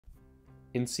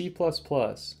In C++,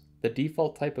 the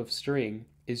default type of string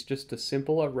is just a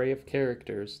simple array of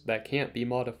characters that can't be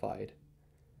modified.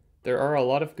 There are a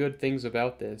lot of good things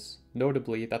about this,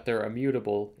 notably that they're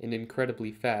immutable and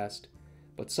incredibly fast,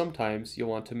 but sometimes you'll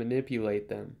want to manipulate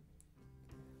them.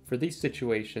 For these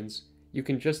situations, you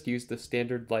can just use the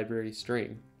standard library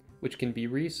string, which can be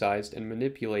resized and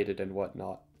manipulated and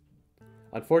whatnot.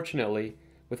 Unfortunately,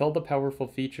 with all the powerful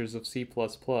features of C++,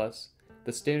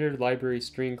 the standard library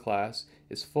string class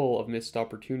is full of missed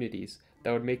opportunities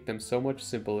that would make them so much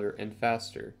simpler and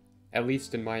faster, at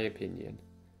least in my opinion.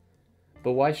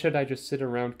 But why should I just sit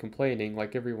around complaining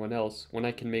like everyone else when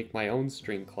I can make my own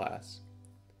string class?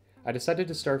 I decided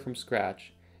to start from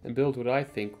scratch and build what I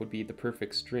think would be the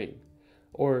perfect string,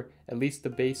 or at least the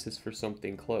basis for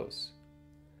something close.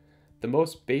 The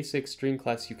most basic string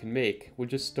class you can make would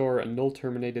just store a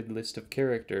null-terminated list of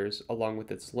characters along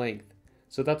with its length,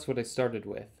 so that's what I started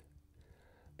with.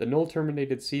 The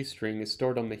null-terminated C string is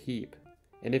stored on the heap,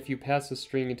 and if you pass a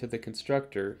string into the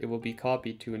constructor, it will be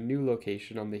copied to a new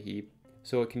location on the heap,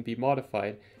 so it can be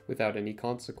modified without any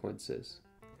consequences.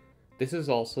 This is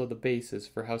also the basis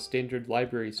for how standard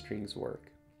library strings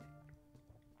work.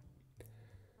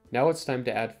 Now it's time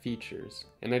to add features,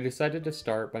 and I decided to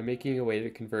start by making a way to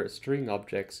convert string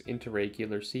objects into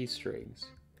regular C strings.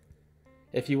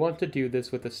 If you want to do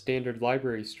this with a standard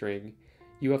library string,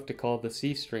 you have to call the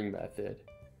cstring method.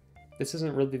 This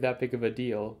isn't really that big of a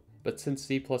deal, but since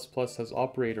C++ has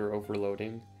operator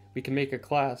overloading, we can make a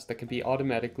class that can be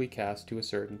automatically cast to a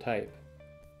certain type.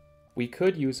 We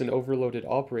could use an overloaded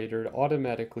operator to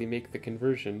automatically make the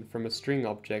conversion from a string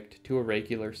object to a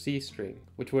regular C string,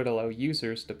 which would allow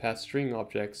users to pass string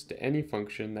objects to any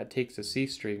function that takes a C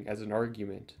string as an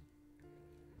argument.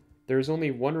 There is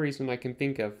only one reason I can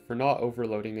think of for not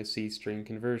overloading a C string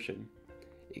conversion.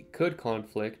 It could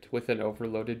conflict with an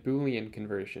overloaded Boolean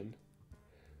conversion.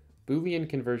 Boolean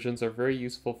conversions are very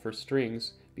useful for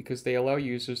strings because they allow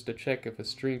users to check if a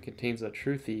string contains a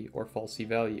truthy or falsy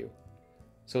value.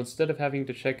 So instead of having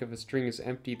to check if a string is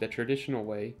empty the traditional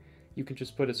way, you can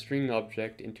just put a string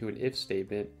object into an if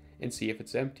statement and see if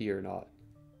it's empty or not.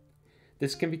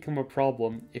 This can become a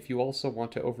problem if you also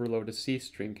want to overload a C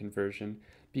string conversion,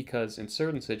 because in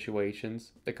certain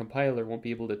situations, the compiler won't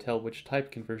be able to tell which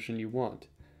type conversion you want.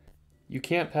 You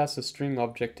can't pass a string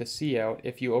object to cout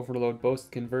if you overload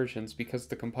both conversions because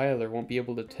the compiler won't be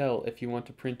able to tell if you want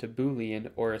to print a Boolean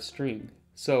or a string,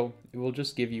 so it will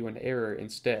just give you an error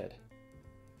instead.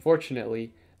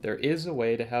 Fortunately, there is a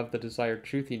way to have the desired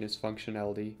truthiness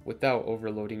functionality without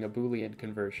overloading a Boolean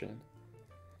conversion.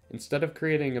 Instead of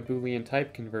creating a Boolean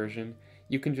type conversion,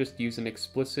 you can just use an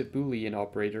explicit Boolean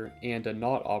operator and a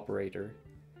not operator.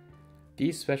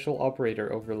 These special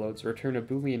operator overloads return a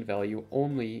Boolean value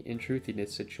only in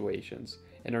truthiness situations,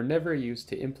 and are never used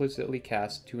to implicitly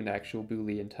cast to an actual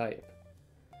Boolean type.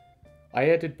 I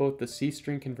added both the C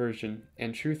string conversion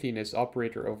and truthiness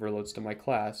operator overloads to my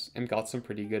class and got some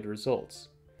pretty good results.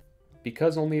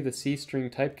 Because only the C string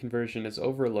type conversion is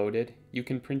overloaded, you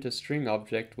can print a string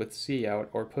object with cout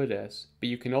or puts, but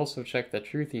you can also check the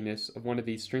truthiness of one of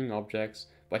these string objects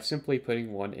by simply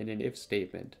putting one in an if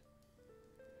statement.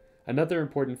 Another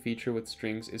important feature with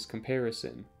strings is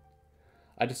comparison.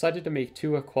 I decided to make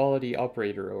two equality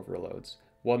operator overloads,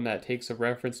 one that takes a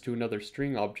reference to another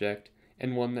string object,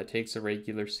 and one that takes a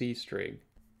regular C string.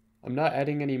 I'm not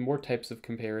adding any more types of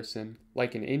comparison,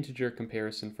 like an integer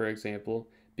comparison for example,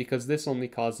 because this only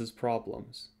causes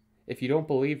problems. If you don't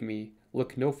believe me,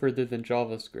 look no further than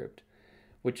JavaScript,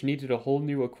 which needed a whole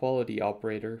new equality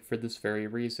operator for this very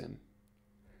reason.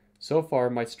 So far,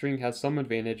 my string has some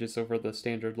advantages over the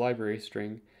standard library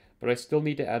string, but I still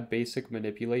need to add basic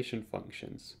manipulation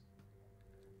functions.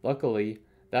 Luckily,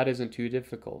 that isn't too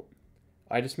difficult.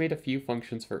 I just made a few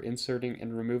functions for inserting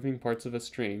and removing parts of a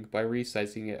string by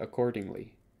resizing it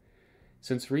accordingly.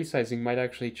 Since resizing might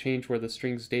actually change where the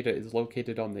string's data is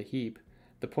located on the heap,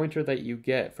 the pointer that you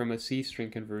get from a C string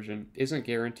conversion isn't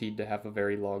guaranteed to have a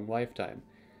very long lifetime,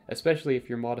 especially if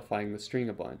you're modifying the string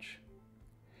a bunch.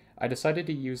 I decided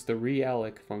to use the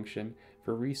realloc function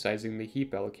for resizing the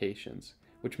heap allocations,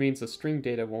 which means the string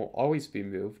data won't always be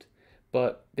moved,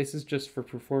 but this is just for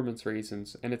performance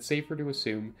reasons, and it's safer to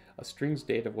assume a string's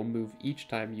data will move each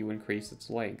time you increase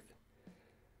its length.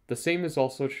 The same is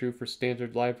also true for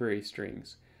standard library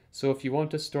strings, so if you want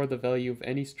to store the value of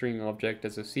any string object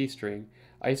as a C string,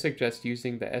 I suggest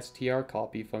using the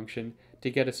strcopy function to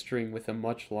get a string with a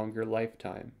much longer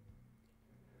lifetime.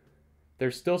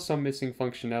 There's still some missing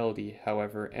functionality,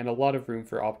 however, and a lot of room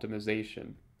for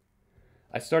optimization.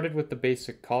 I started with the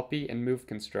basic copy and move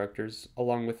constructors,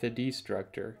 along with the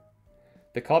destructor.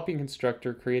 The copy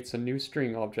constructor creates a new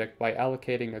string object by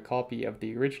allocating a copy of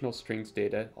the original string's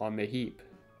data on the heap.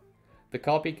 The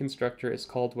copy constructor is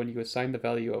called when you assign the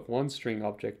value of one string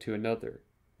object to another.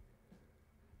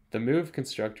 The move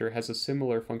constructor has a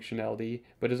similar functionality,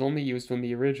 but is only used when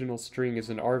the original string is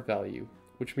an R value,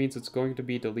 which means it's going to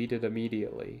be deleted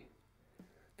immediately.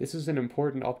 This is an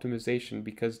important optimization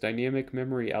because dynamic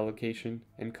memory allocation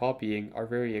and copying are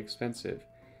very expensive,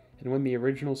 and when the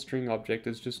original string object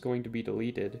is just going to be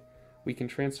deleted, we can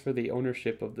transfer the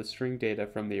ownership of the string data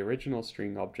from the original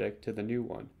string object to the new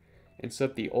one, and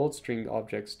set the old string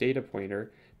object's data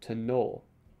pointer to null.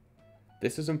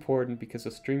 This is important because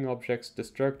a string object's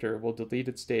destructor will delete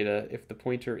its data if the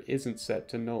pointer isn't set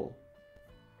to null.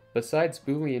 Besides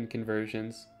Boolean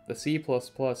conversions, the C++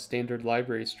 standard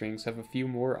library strings have a few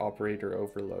more operator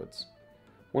overloads.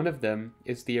 One of them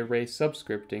is the array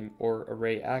subscripting or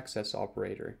array access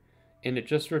operator, and it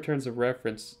just returns a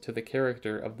reference to the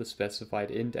character of the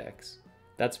specified index.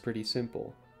 That's pretty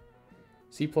simple.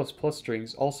 C++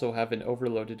 strings also have an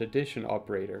overloaded addition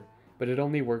operator, but it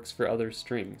only works for other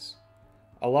strings.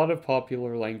 A lot of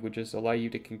popular languages allow you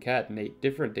to concatenate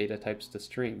different data types to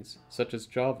strings, such as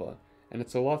Java, and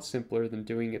it's a lot simpler than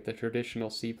doing it the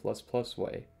traditional C++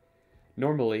 way.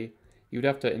 Normally, you'd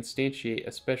have to instantiate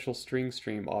a special string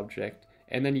stream object,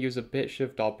 and then use a bit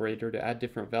shift operator to add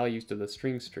different values to the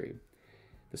string stream.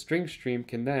 The string stream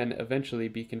can then eventually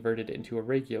be converted into a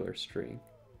regular string.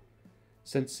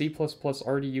 Since C++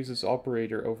 already uses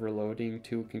operator overloading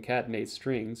to concatenate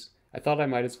strings, I thought I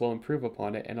might as well improve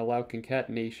upon it and allow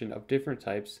concatenation of different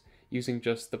types using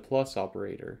just the plus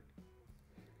operator.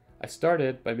 I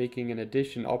started by making an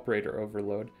addition operator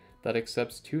overload that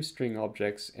accepts two string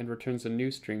objects and returns a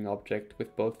new string object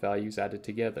with both values added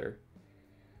together.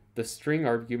 The string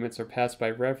arguments are passed by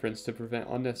reference to prevent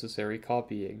unnecessary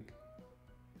copying.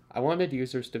 I wanted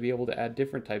users to be able to add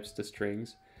different types to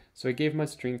strings, so I gave my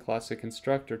string class a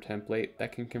constructor template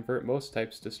that can convert most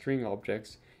types to string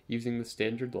objects using the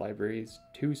standard library's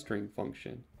toString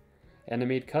function, and I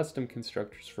made custom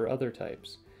constructors for other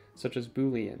types, such as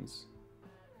booleans.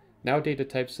 Now data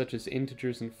types such as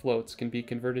integers and floats can be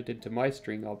converted into my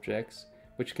string objects,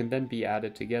 which can then be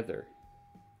added together.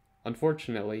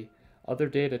 Unfortunately, other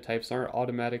data types aren't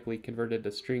automatically converted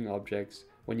to string objects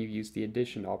when you use the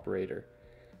addition operator,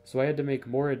 so I had to make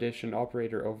more addition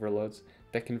operator overloads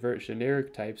that convert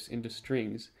generic types into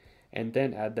strings and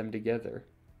then add them together.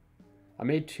 I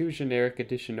made two generic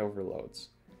addition overloads.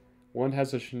 One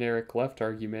has a generic left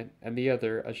argument and the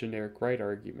other a generic right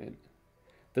argument.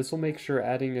 This will make sure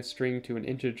adding a string to an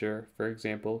integer, for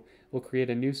example, will create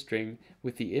a new string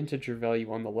with the integer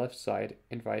value on the left side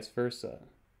and vice versa.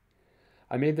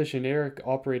 I made the generic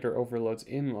operator overloads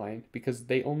inline because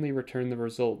they only return the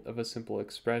result of a simple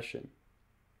expression.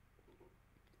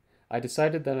 I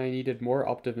decided that I needed more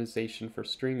optimization for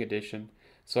string addition,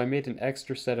 so I made an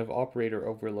extra set of operator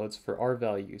overloads for R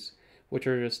values, which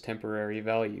are just temporary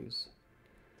values.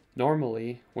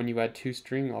 Normally, when you add two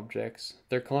string objects,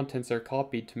 their contents are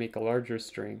copied to make a larger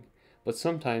string, but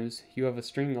sometimes you have a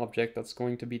string object that's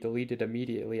going to be deleted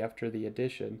immediately after the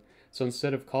addition, so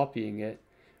instead of copying it,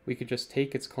 we could just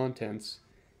take its contents,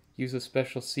 use a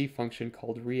special C function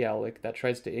called realloc that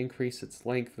tries to increase its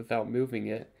length without moving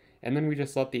it, and then we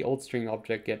just let the old string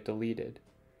object get deleted.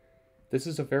 This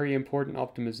is a very important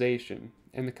optimization,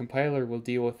 and the compiler will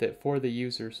deal with it for the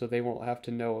user so they won't have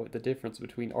to know the difference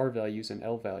between R values and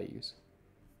L values.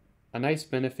 A nice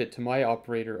benefit to my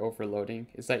operator overloading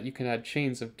is that you can add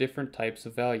chains of different types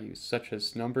of values, such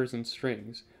as numbers and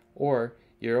strings, or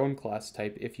your own class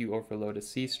type if you overload a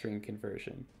C string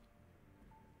conversion.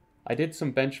 I did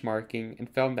some benchmarking and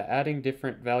found that adding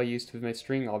different values to my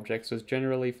string objects was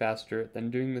generally faster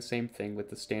than doing the same thing with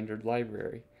the standard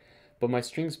library, but my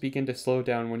strings begin to slow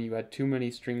down when you add too many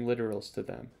string literals to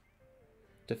them.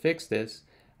 To fix this,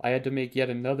 I had to make yet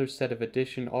another set of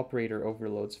addition operator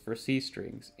overloads for C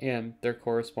strings and their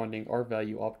corresponding R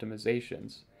value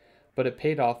optimizations, but it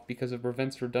paid off because it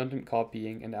prevents redundant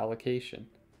copying and allocation.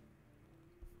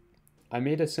 I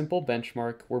made a simple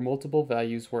benchmark where multiple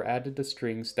values were added to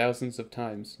strings thousands of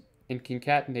times, and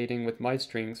concatenating with my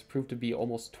strings proved to be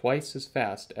almost twice as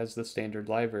fast as the standard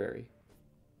library.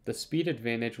 The speed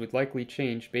advantage would likely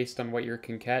change based on what you're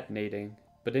concatenating,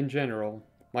 but in general,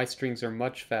 my strings are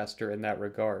much faster in that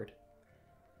regard.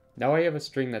 Now I have a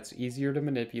string that's easier to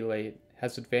manipulate,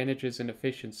 has advantages in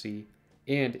efficiency,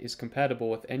 and is compatible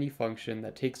with any function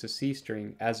that takes a C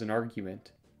string as an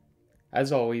argument.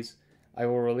 As always, I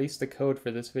will release the code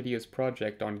for this video's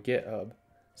project on GitHub,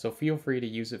 so feel free to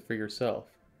use it for yourself.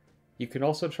 You can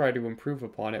also try to improve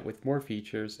upon it with more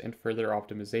features and further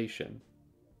optimization.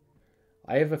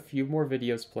 I have a few more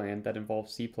videos planned that involve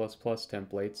C++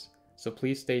 templates, so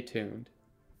please stay tuned.